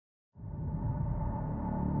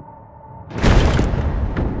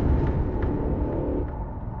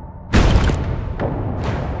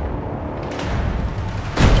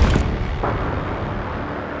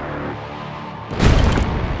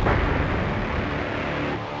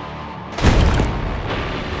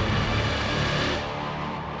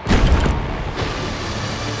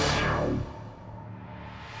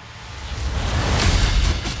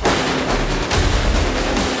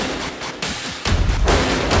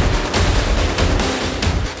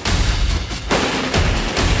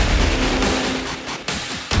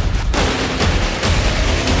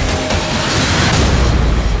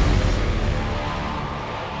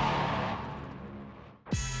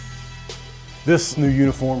This new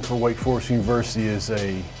uniform for Wake Forest University is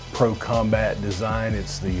a pro combat design.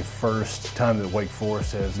 It's the first time that Wake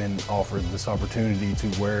Forest has been offered this opportunity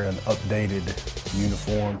to wear an updated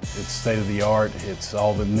uniform. It's state of the art. It's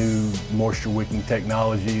all the new moisture wicking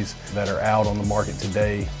technologies that are out on the market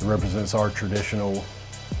today. It represents our traditional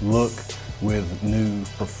look with new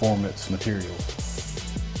performance materials.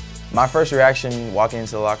 My first reaction walking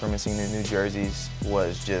into the locker room and seeing the new jerseys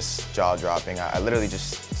was just jaw-dropping. I literally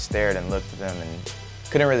just stared and looked at them and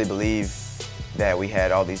couldn't really believe that we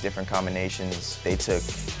had all these different combinations. They took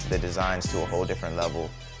the designs to a whole different level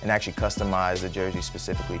and actually customized the jersey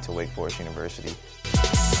specifically to Wake Forest University.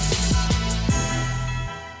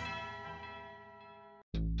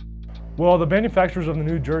 Well, the manufacturers of the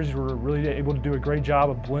new jerseys were really able to do a great job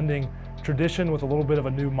of blending tradition with a little bit of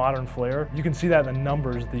a new modern flair. You can see that in the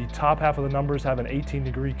numbers. The top half of the numbers have an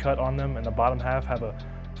 18-degree cut on them, and the bottom half have a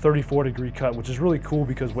 34-degree cut, which is really cool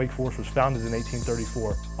because Wake Forest was founded in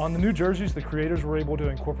 1834. On the new jerseys, the creators were able to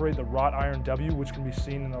incorporate the wrought iron W, which can be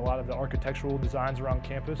seen in a lot of the architectural designs around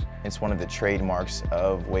campus. It's one of the trademarks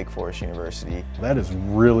of Wake Forest University. That is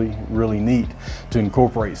really, really neat to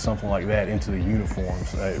incorporate something like that into the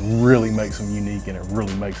uniforms. It really makes them unique and it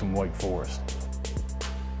really makes them Wake Forest.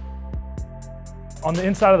 On the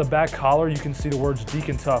inside of the back collar, you can see the words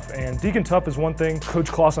Deacon Tough. And Deacon Tough is one thing Coach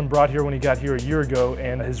Clausen brought here when he got here a year ago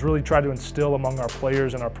and has really tried to instill among our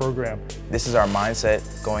players and our program. This is our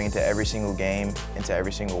mindset going into every single game, into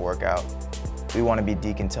every single workout. We want to be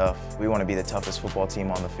Deacon Tough. We want to be the toughest football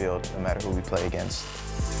team on the field, no matter who we play against.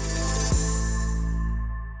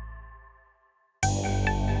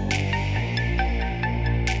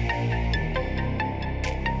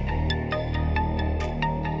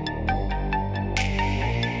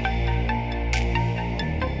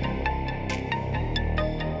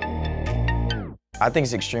 I think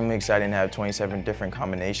it's extremely exciting to have 27 different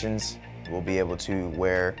combinations. We'll be able to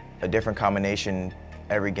wear a different combination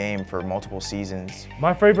every game for multiple seasons.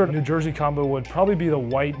 My favorite New Jersey combo would probably be the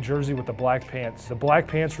white jersey with the black pants. The black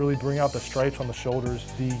pants really bring out the stripes on the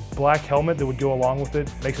shoulders. The black helmet that would go along with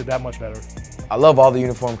it makes it that much better. I love all the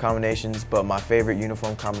uniform combinations, but my favorite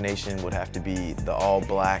uniform combination would have to be the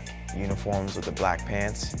all-black uniforms with the black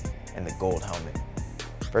pants and the gold helmet.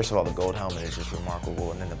 First of all, the gold helmet is just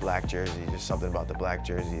remarkable, and then the black jersey, just something about the black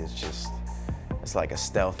jersey is just, it's like a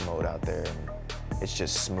stealth mode out there, and it's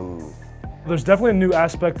just smooth. There's definitely a new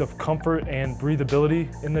aspect of comfort and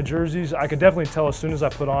breathability in the jerseys. I could definitely tell as soon as I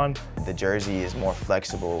put on. The jersey is more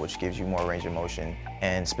flexible, which gives you more range of motion.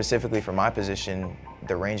 And specifically for my position,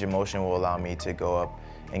 the range of motion will allow me to go up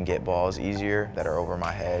and get balls easier that are over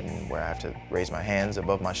my head and where I have to raise my hands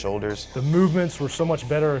above my shoulders. The movements were so much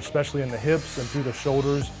better, especially in the hips and through the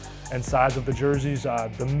shoulders and sides of the jerseys.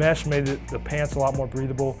 The mesh made the pants a lot more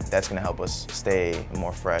breathable. That's going to help us stay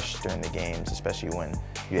more fresh during the games, especially when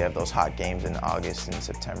you have those hot games in August and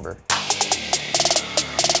September.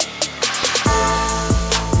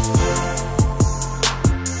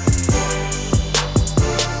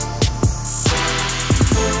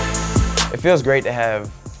 It feels great to have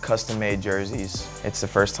custom-made jerseys. It's the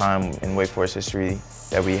first time in Wake Forest history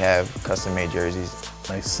that we have custom-made jerseys.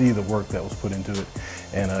 I see the work that was put into it,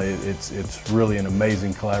 and it's really an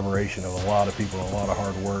amazing collaboration of a lot of people, a lot of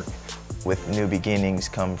hard work. With new beginnings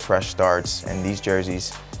come fresh starts, and these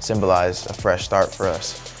jerseys symbolize a fresh start for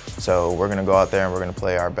us. So we're going to go out there and we're going to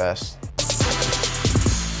play our best.